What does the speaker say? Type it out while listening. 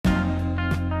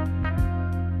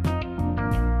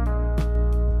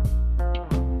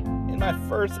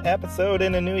first episode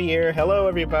in the new year. Hello,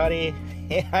 everybody.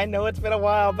 I know it's been a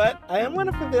while, but I am going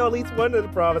to fulfill at least one of the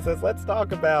promises. Let's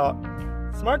talk about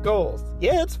SMART goals.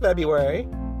 Yeah, it's February.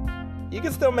 You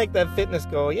can still make that fitness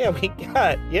goal. Yeah, we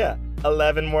got,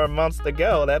 11 more months to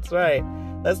go. That's right.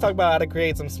 Let's talk about how to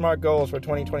create some SMART goals for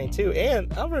 2022.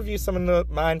 And I'll review some of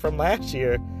mine from last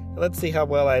year. Let's see how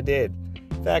well I did.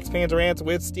 Facts, Pans, or Rants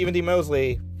with Stephen D.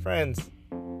 Mosley. Friends,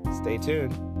 stay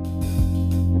tuned.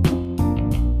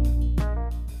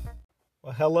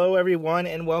 Well, hello, everyone,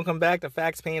 and welcome back to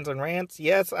Facts, Pans, and Rants.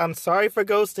 Yes, I'm sorry for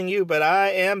ghosting you, but I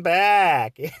am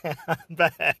back. Yeah, I'm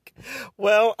back.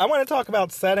 Well, I want to talk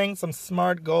about setting some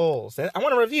SMART goals. And I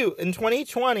want to review. In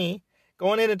 2020,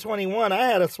 going into 21, I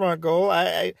had a SMART goal.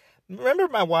 I remember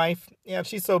my wife. Yeah,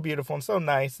 she's so beautiful and so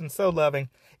nice and so loving.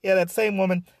 Yeah, that same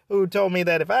woman who told me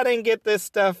that if I didn't get this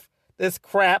stuff, this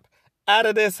crap, out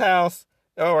of this house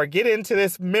or get into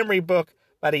this memory book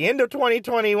by the end of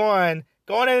 2021,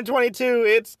 going into 22,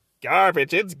 it's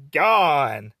garbage. It's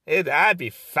gone. I'd be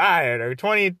fired. Or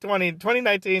 2019,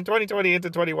 2020 into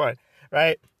 21,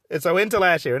 right? And so into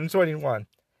last year, into 21.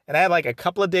 And I had like a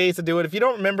couple of days to do it. If you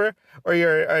don't remember, or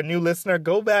you're a new listener,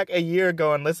 go back a year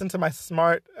ago and listen to my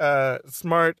Smart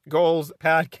Goals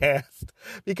podcast.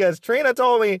 Because Trina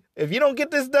told me, if you don't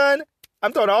get this done,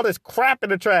 I'm throwing all this crap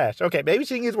in the trash. Okay, maybe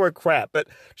she didn't use the word crap, but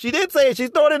she did say she's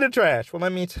throwing it in the trash. Well,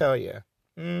 let me tell you.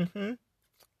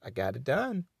 I got it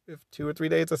done with 2 or 3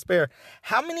 days to spare.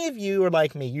 How many of you are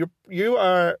like me? You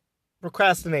are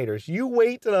procrastinators. You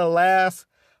wait to the last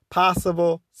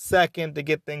possible second to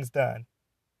get things done.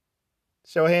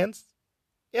 Show of hands?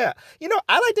 Yeah.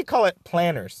 I like to call it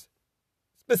planners.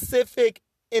 Specific,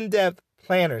 in-depth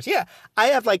planners. Yeah, I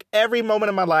have like every moment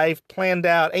of my life planned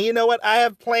out. And you know what? I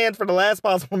have planned for the last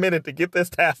possible minute to get this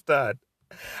task done.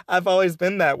 I've always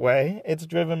been that way. It's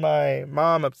driven my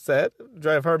mom upset,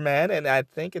 drive her mad, and I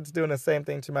think it's doing the same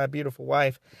thing to my beautiful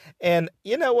wife. And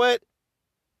you know what?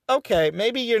 Okay,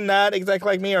 maybe you're not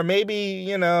exactly like me, or maybe,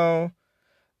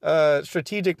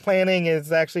 strategic planning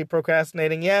is actually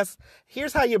procrastinating. Yes,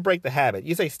 here's how you break the habit.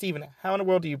 You say, Stephen, how in the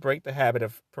world do you break the habit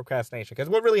of procrastination? Because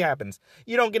what really happens?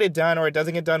 You don't get it done, or it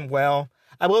doesn't get done well.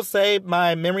 I will say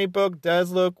my memory book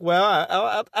does look well.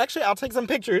 I'll take some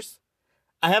pictures.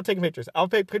 I have taken pictures. I'll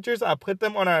take pictures. I'll put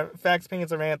them on our Facts,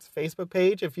 Pans, and Rants Facebook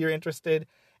page if you're interested.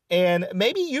 And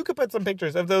maybe you could put some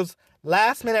pictures of those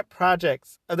last-minute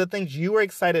projects, of the things you were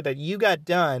excited that you got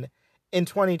done in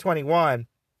 2021.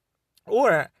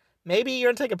 Or maybe you're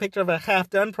going to take a picture of a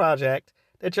half-done project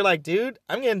that you're like, dude,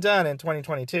 I'm getting done in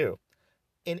 2022.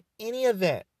 In any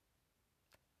event,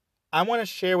 I want to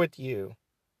share with you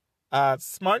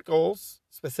SMART goals,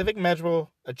 specific,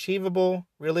 measurable, achievable,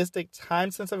 realistic,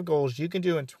 time-sensitive goals you can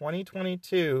do in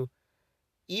 2022,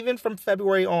 even from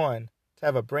February on, to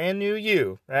have a brand new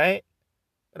you, right?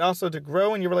 But also to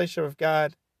grow in your relationship with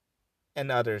God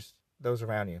and others, those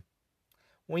around you.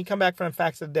 When we come back from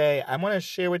Facts of the Day, I want to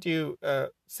share with you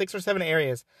 6 or 7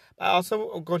 areas. I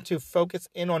also am going to focus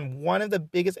in on one of the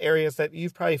biggest areas that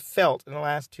you've probably felt in the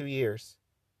last 2 years,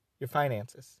 your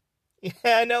finances. Yeah,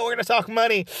 I know we're going to talk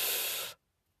money.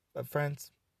 But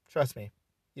friends, trust me,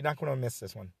 you're not going to miss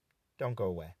this one. Don't go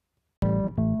away.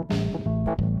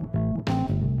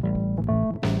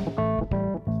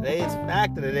 Today's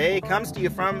Fact of the Day comes to you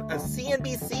from a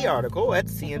CNBC article at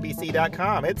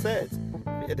CNBC.com. It says,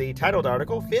 the titled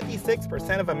article,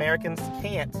 56% of Americans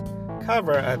can't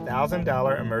cover a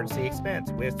 $1,000 emergency expense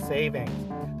with savings.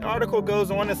 The article goes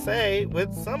on to say,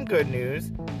 with some good news,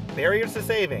 barriers to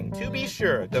saving. To be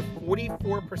sure, the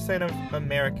 44% of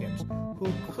Americans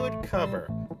who could cover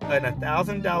an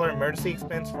 $1,000 emergency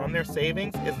expense from their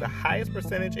savings is the highest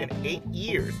percentage in 8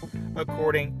 years,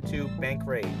 according to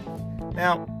Bankrate.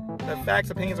 Now, the facts,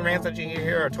 opinions, and rants that you hear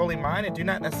here are totally mine and do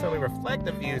not necessarily reflect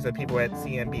the views of people at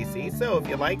CNBC. So if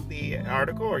you like the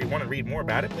article or you want to read more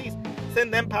about it, please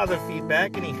send them positive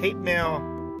feedback, any hate mail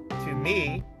to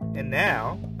me. And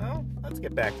now, well, let's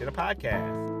get back to the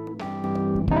podcast.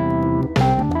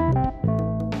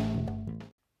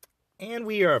 And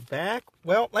we are back.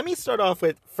 Well, let me start off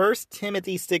with 1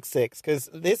 Timothy 6:6, because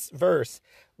this verse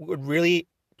would really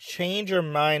change your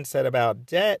mindset about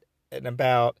debt and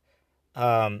about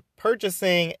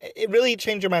purchasing. It really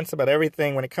changed your mindset about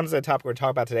everything when it comes to the topic we're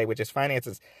talking about today, which is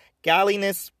finances.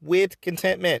 Godliness with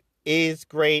contentment is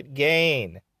great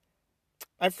gain.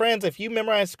 My friends, if you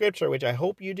memorize scripture, which I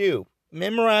hope you do,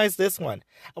 memorize this one.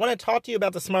 I want to talk to you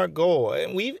about the SMART goal.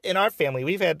 And in our family,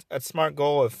 we've had a SMART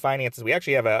goal of finances. We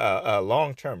actually have a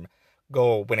long-term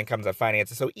goal when it comes to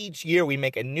finances. So each year we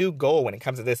make a new goal when it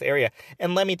comes to this area.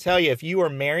 And let me tell you, if you are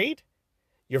married,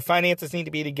 your finances need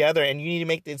to be together and you need to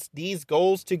make these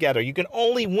goals together. You can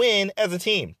only win as a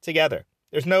team together.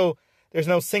 There's no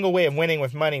single way of winning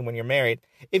with money when you're married.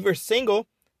 If you're single,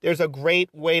 there's a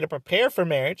great way to prepare for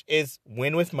marriage is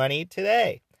win with money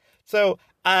today. So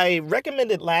I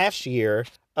recommended last year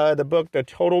the book The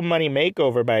Total Money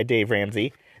Makeover by Dave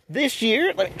Ramsey. This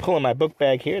year, let me pull in my book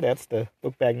bag here. That's the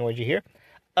book bag noise you hear.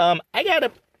 I got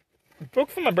a book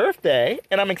for my birthday,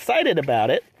 and I'm excited about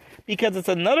it because it's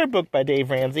another book by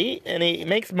Dave Ramsey, and he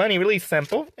makes money really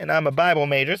simple. And I'm a Bible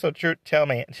major, so to tell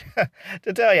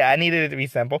you, I needed it to be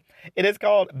simple. It is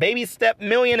called Baby Step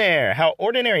Millionaire: How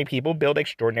Ordinary People Build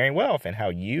Extraordinary Wealth, and How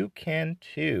You Can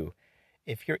Too.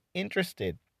 If you're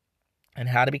interested in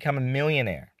how to become a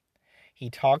millionaire, he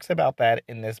talks about that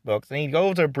in this book, and he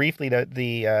goes over briefly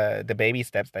the baby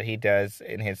steps that he does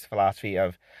in his philosophy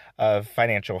of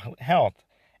financial health.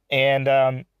 And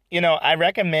I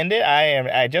recommend it.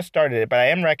 I just started it, but I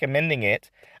am recommending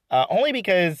it only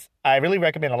because I really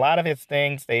recommend a lot of his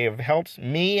things. They have helped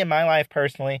me in my life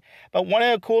personally. But one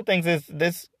of the cool things is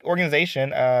this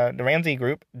organization, the Ramsey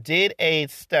Group, did a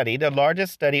study, the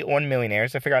largest study on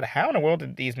millionaires, to figure out how in the world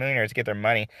did these millionaires get their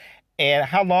money, and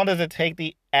how long does it take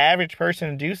the average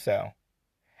person to do so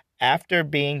after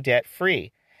being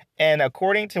debt-free. And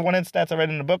according to one of the stats I read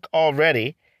in the book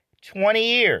already, 20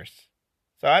 years.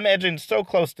 So I'm edging so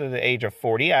close to the age of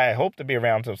 40. I hope to be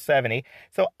around till 70.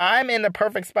 So I'm in the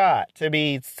perfect spot to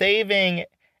be saving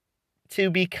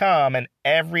to become an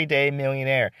everyday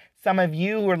millionaire. Some of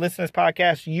you who are listening to this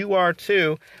podcast, you are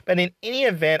too. But in any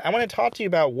event, I want to talk to you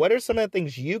about what are some of the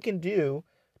things you can do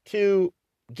to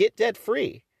get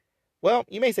debt-free. Well,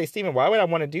 you may say, Stephen, why would I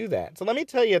want to do that? So let me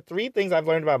tell you 3 things I've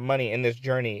learned about money in this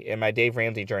journey, in my Dave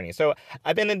Ramsey journey. So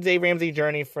I've been in the Dave Ramsey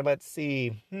journey for,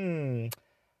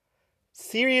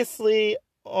 seriously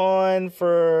on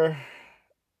for,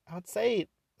 I would say,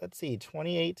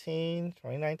 2018,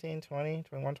 2019, 20,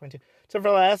 21, 22. So for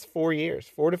the last 4 years,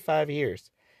 4 to 5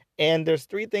 years. And there's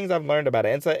 3 things I've learned about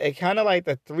it. And so it's kind of like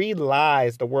the 3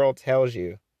 lies the world tells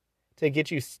you to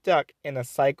get you stuck in a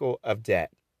cycle of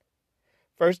debt.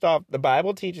 First off, the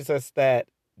Bible teaches us that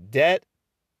debt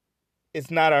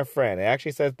is not our friend. It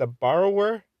actually says the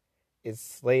borrower is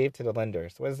slave to the lender.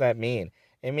 So what does that mean?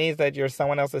 It means that you're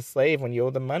someone else's slave when you owe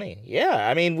them money. Yeah,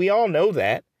 I mean, we all know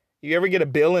that. You ever get a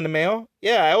bill in the mail?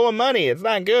 Yeah, I owe them money. It's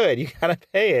not good. You got to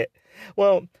pay it.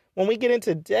 Well, when we get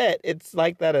into debt, it's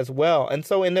like that as well. And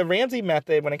so in the Ramsey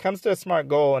method, when it comes to a SMART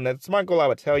goal, and the SMART goal I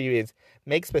would tell you is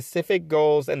make specific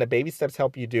goals, and the baby steps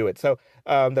help you do it. So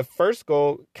the first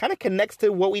goal kind of connects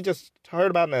to what we just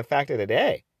heard about in the fact of the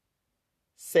day.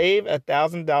 Save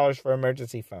 $1,000 for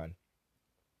emergency fund,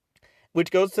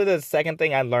 which goes to the second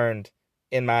thing I learned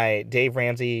in my Dave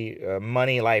Ramsey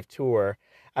Money Life Tour.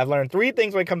 I've learned 3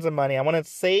 things when it comes to money. I want to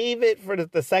save it for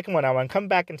the second one. I want to come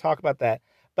back and talk about that.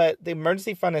 But the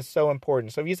emergency fund is so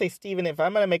important. So if you say, Stephen, if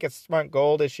I'm going to make a SMART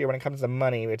goal this year when it comes to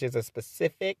money, which is a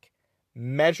specific,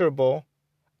 measurable,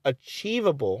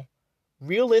 achievable,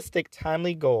 realistic,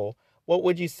 timely goal, what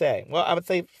would you say? Well, I would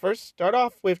say first start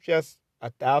off with just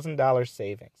 $1,000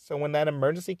 savings. So when that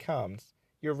emergency comes,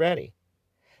 you're ready.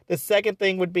 The second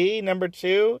thing would be, number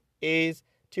 2, is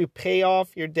to pay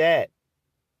off your debt.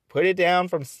 Put it down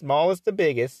from smallest to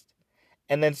biggest,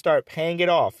 and then start paying it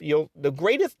off. The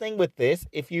greatest thing with this,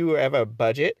 if you have a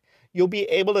budget, you'll be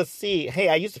able to see, hey,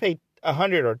 I used to pay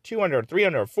 $100 or $200 or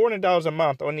 $300 or $400 a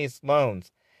month on these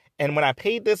loans. And when I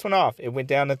paid this one off, it went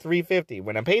down to $350.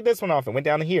 When I paid this one off, it went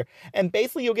down to here. And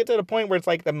basically, you'll get to the point where it's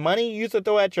like the money you used to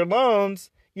throw at your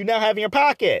loans, you now have in your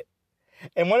pocket.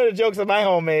 And one of the jokes of my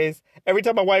home is, every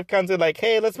time my wife comes in like,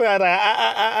 hey, let's spend,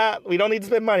 we don't need to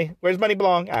spend money. Where's money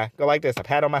belong? I go like this. I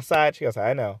pat on my side. She goes,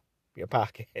 I know, your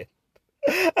pocket.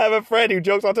 I have a friend who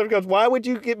jokes all the time. He goes, why would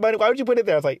you get money? Why would you put it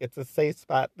there? I was like, it's a safe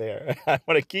spot there. I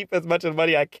want to keep as much of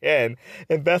money I can,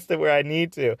 invest it where I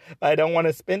need to, but I don't want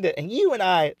to spend it. And you and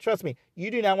I, trust me,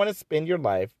 you do not want to spend your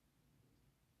life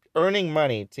earning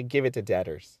money to give it to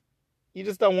debtors. You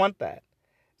just don't want that.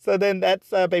 So then that's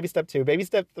baby step 2. Baby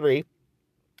step 3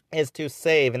 is to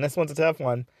save, and this one's a tough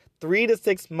one, 3 to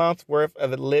 6 months worth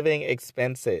of living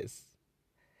expenses.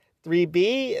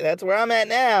 3B, that's where I'm at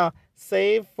now.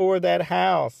 Save for that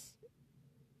house.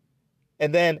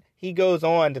 And then he goes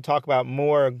on to talk about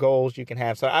more goals you can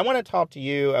have. So I want to talk to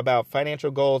you about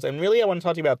financial goals. And really, I want to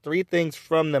talk to you about 3 things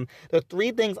from them. The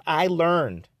 3 things I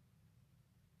learned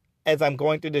as I'm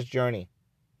going through this journey.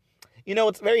 You know,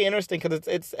 it's very interesting because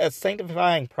it's a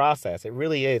sanctifying process. It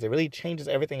really is. It really changes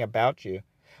everything about you.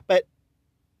 But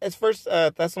as First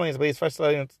Thessalonians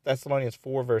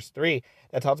 4, verse 3,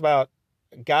 that talks about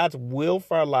God's will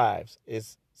for our lives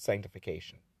is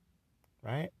sanctification,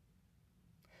 right?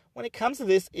 When it comes to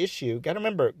this issue, you got to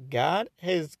remember, God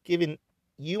has given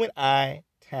you and I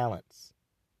talents.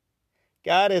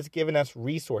 God has given us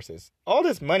resources. All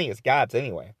this money is God's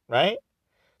anyway, right?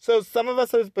 So some of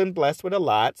us have been blessed with a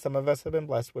lot. Some of us have been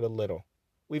blessed with a little.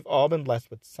 We've all been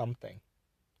blessed with something.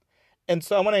 And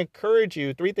so I want to encourage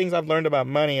you, 3 things I've learned about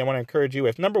money I want to encourage you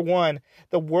with. Number 1,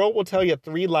 the world will tell you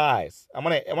 3 lies. I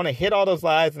want to hit all those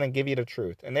lies and then give you the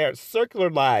truth. And they're circular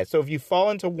lies. So if you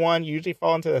fall into one, you usually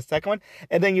fall into the second one,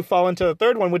 and then you fall into the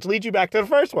third one, which leads you back to the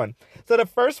first one. So the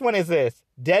first one is this: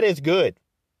 debt is good.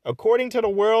 According to the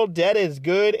world, debt is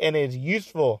good and is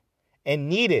useful and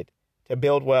needed to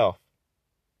build wealth.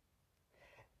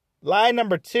 Lie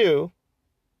number 2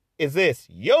 is this: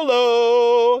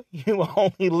 YOLO! You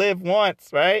only live once,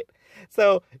 right?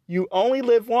 So you only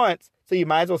live once, so you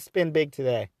might as well spend big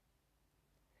today.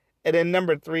 And then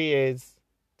number 3 is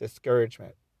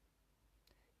discouragement.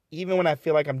 Even when I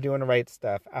feel like I'm doing the right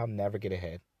stuff, I'll never get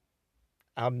ahead.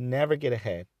 I'll never get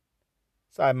ahead.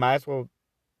 So I might as well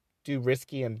do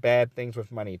risky and bad things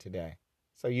with money today.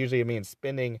 So usually it means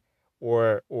spending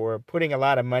or putting a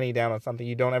lot of money down on something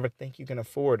you don't ever think you can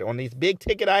afford on these big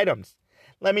ticket items.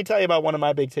 Let me tell you about one of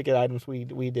my big ticket items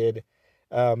we did.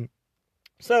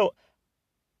 So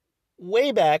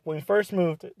way back when we first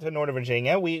moved to Northern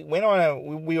Virginia, we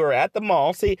were at the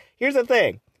mall. See, here's the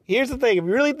thing. If you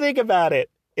really think about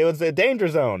it, it was a danger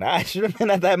zone. I should have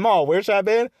been at that mall. Where should I have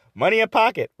been? Money in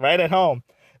pocket, right at home.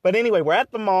 But anyway, we're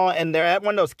at the mall and they're at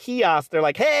one of those kiosks. They're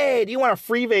like, hey, do you want a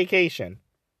free vacation?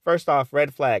 First off,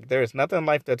 red flag. There is nothing in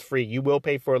life that's free. You will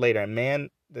pay for it later. And man,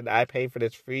 did I pay for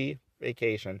this free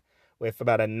vacation with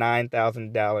about a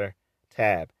 $9,000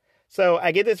 tab. So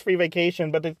I get this free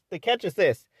vacation, but the catch is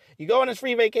this. You go on this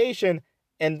free vacation,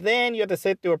 and then you have to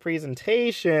sit through a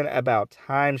presentation about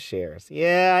timeshares.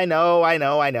 Yeah, I know.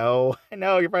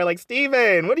 You're probably like,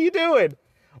 Steven, what are you doing?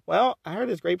 Well, I heard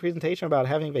this great presentation about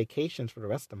having vacations for the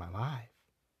rest of my life.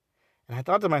 And I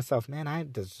thought to myself, man, I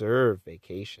deserve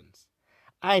vacations.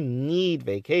 I need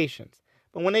vacations.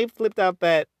 But when they flipped out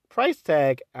that price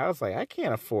tag, I was like, I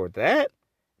can't afford that.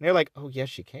 And they're like, oh,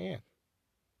 yes, you can.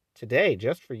 Today,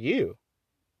 just for you.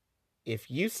 If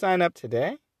you sign up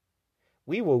today,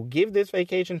 we will give this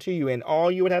vacation to you, and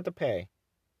all you would have to pay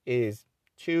is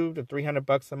 $200 to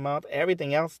 $300 a month.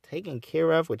 Everything else taken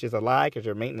care of, which is a lie because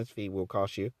your maintenance fee will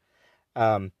cost you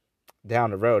down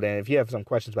the road. And if you have some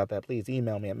questions about that, please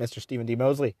email me at Mr. Stephen D.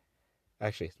 Mosley.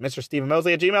 Actually, it's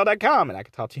MrStephenMosley@gmail.com, and I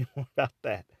can talk to you more about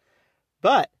that.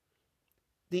 But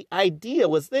the idea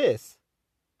was this.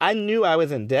 I knew I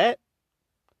was in debt,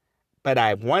 but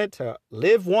I wanted to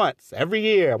live once every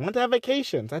year. I wanted to have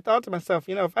vacations. I thought to myself,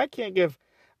 if I can't give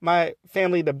my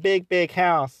family the big, big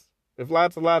house with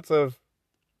lots and lots of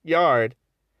yard,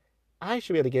 I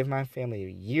should be able to give my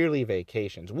family yearly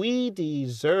vacations. We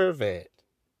deserve it,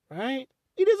 right?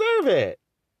 We deserve it.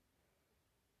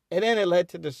 And then it led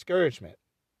to discouragement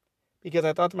because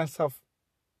I thought to myself,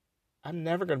 I'm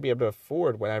never going to be able to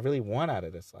afford what I really want out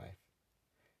of this life.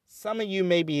 Some of you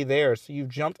may be there, so you've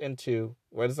jumped into,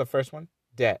 what is the first one?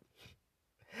 Debt.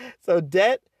 So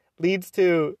debt leads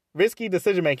to risky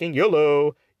decision-making,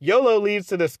 YOLO. YOLO leads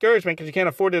to discouragement because you can't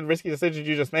afford the risky decisions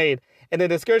you just made. And then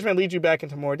discouragement leads you back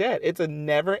into more debt. It's a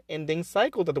never-ending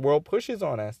cycle that the world pushes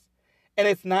on us, and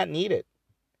it's not needed.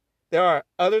 There are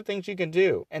other things you can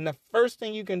do. And the first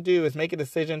thing you can do is make a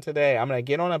decision today. I'm going to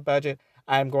get on a budget.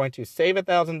 I'm going to save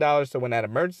 $1,000 so when that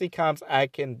emergency comes, I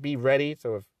can be ready.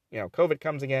 So if COVID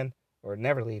comes again or it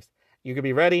never leaves, you can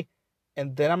be ready.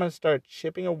 And then I'm going to start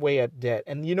chipping away at debt.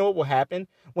 And you know what will happen?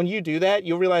 When you do that,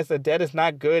 you'll realize that debt is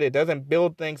not good. It doesn't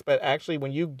build things. But actually,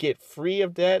 when you get free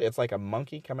of debt, it's like a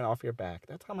monkey coming off your back.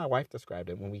 That's how my wife described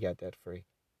it when we got debt free.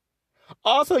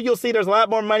 Also, you'll see there's a lot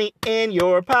more money in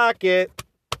your pocket.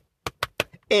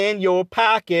 In your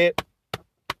pocket.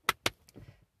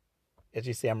 As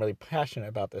you see, I'm really passionate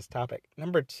about this topic.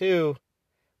 Number 2,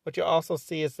 what you also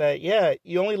see is that,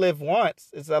 you only live once.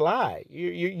 It's a lie.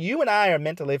 You and I are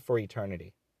meant to live for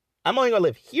eternity. I'm only going to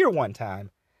live here one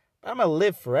time, but I'm going to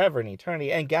live forever in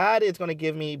eternity. And God is going to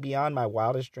give me beyond my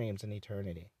wildest dreams in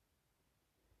eternity.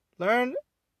 Learn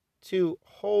to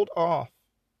hold off.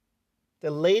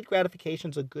 Delayed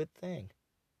gratification is a good thing.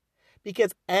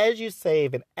 Because as you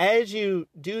save and as you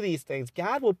do these things,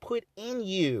 God will put in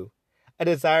you a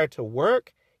desire to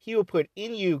work. He will put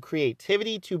in you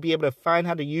creativity to be able to find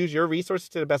how to use your resources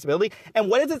to the best ability. And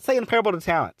what does it say in the parable of the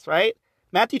talents, right?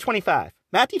 Matthew 25.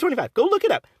 Go look it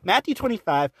up. Matthew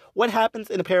 25. What happens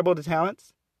in the parable of the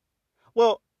talents?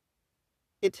 Well,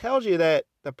 it tells you that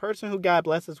the person who God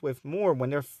blesses with more, when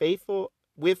they're faithful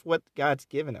with what God's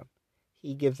given them,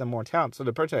 he gives them more talents. So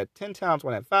the person who had 10 talents,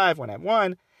 one had 5, one had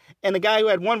 1. And the guy who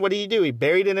had 1, what did he do? He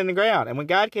buried it in the ground. And when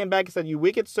God came back and said, you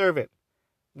wicked servant,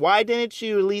 why didn't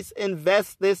you at least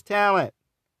invest this talent?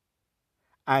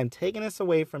 I'm taking this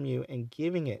away from you and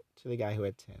giving it to the guy who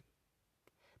had 10.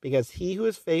 Because he who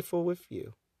is faithful with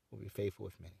you will be faithful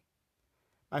with many.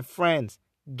 My friends,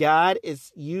 God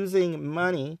is using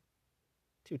money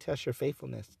to test your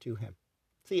faithfulness to him.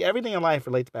 See, everything in life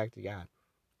relates back to God.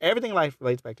 Everything in life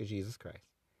relates back to Jesus Christ.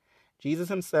 Jesus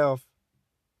himself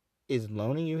is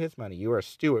loaning you his money. You are a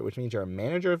steward, which means you're a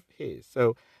manager of his.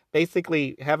 So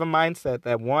basically, have a mindset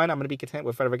that, one, I'm going to be content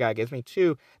with whatever God gives me.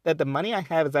 Two, that the money I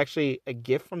have is actually a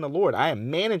gift from the Lord. I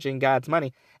am managing God's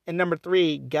money. And number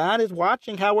three, God is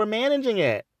watching how we're managing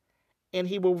it. And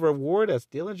he will reward us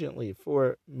diligently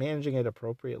for managing it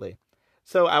appropriately.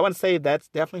 So I want to say that's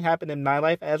definitely happened in my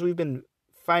life. As we've been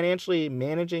financially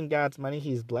managing God's money,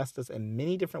 he's blessed us in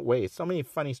many different ways. So many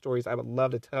funny stories I would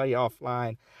love to tell you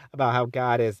offline about how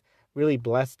God has really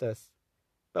blessed us.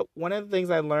 But one of the things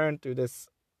I learned through this,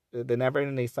 the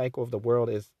never-ending cycle of the world,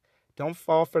 is don't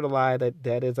fall for the lie that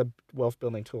debt is a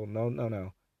wealth-building tool.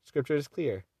 No. Scripture is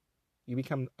clear. You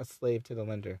become a slave to the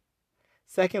lender.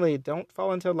 Secondly, don't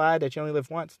fall into a lie that you only live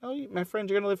once. No, my friend,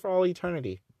 you're going to live for all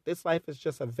eternity. This life is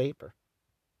just a vapor.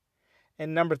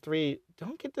 And number three,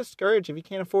 don't get discouraged if you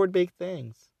can't afford big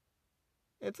things.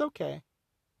 It's okay.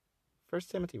 1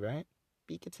 Timothy, right?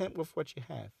 Be content with what you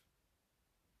have.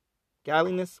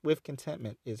 Godliness with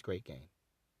contentment is great gain.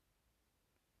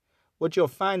 What you'll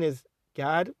find is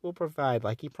God will provide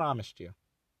like he promised you.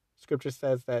 Scripture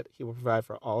says that he will provide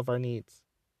for all of our needs.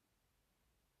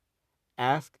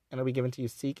 Ask, and it'll be given to you.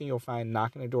 Seek, and you'll find.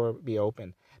 Knock, and the door will be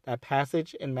open. That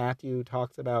passage in Matthew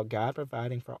talks about God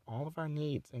providing for all of our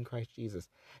needs in Christ Jesus.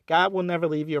 God will never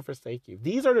leave you or forsake you.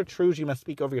 These are the truths you must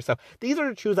speak over yourself. These are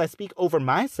the truths I speak over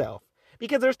myself.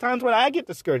 Because there's times when I get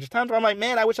discouraged. There's times when I'm like,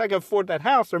 man, I wish I could afford that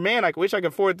house. Or man, I wish I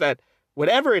could afford that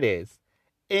whatever it is.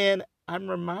 And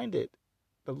I'm reminded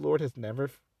the Lord has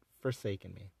never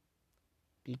forsaken me.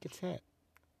 Be content.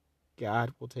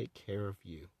 God will take care of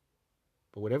you.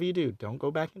 But whatever you do, don't go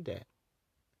back in debt.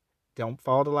 Don't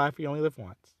fall to life for you only live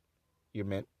once. You're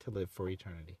meant to live for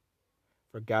eternity.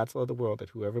 For God so loved the world that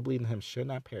whoever believes in him should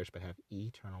not perish but have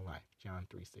eternal life. John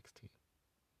 3:16.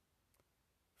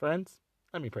 Friends,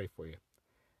 let me pray for you.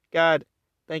 God,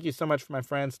 thank you so much for my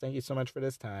friends. Thank you so much for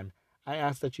this time. I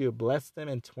ask that you bless them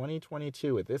in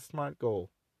 2022 with this smart goal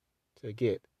to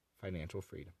get financial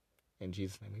freedom. In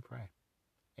Jesus' name we pray.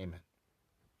 Amen.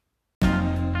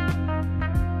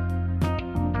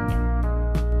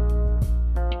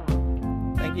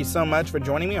 Thank you so much for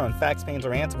joining me on Facts, Pains,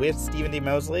 and Rants with Stephen D.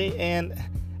 Mosley. And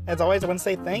as always, I want to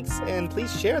say thanks, and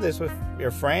please share this with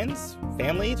your friends,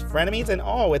 families, frenemies, and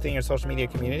all within your social media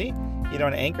community, either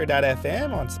on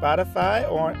Anchor.fm, on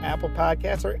Spotify, or on Apple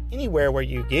Podcasts, or anywhere where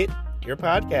you get your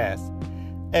podcasts.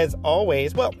 As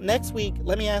always, well, next week,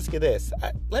 let me ask you this.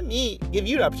 Let me give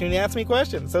you the opportunity to ask me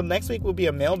questions. So next week will be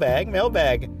a mailbag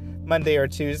Monday or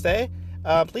Tuesday.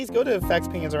 Please go to Facts,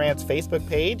 Opinions, and Rants Facebook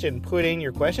page and put in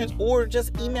your questions, or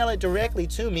just email it directly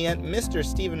to me at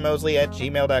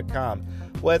mrstephenmosley@gmail.com.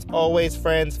 Well, as always,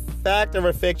 friends, fact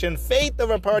over fiction, faith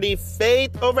over party,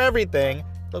 faith over everything.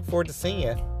 Look forward to seeing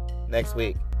you next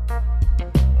week.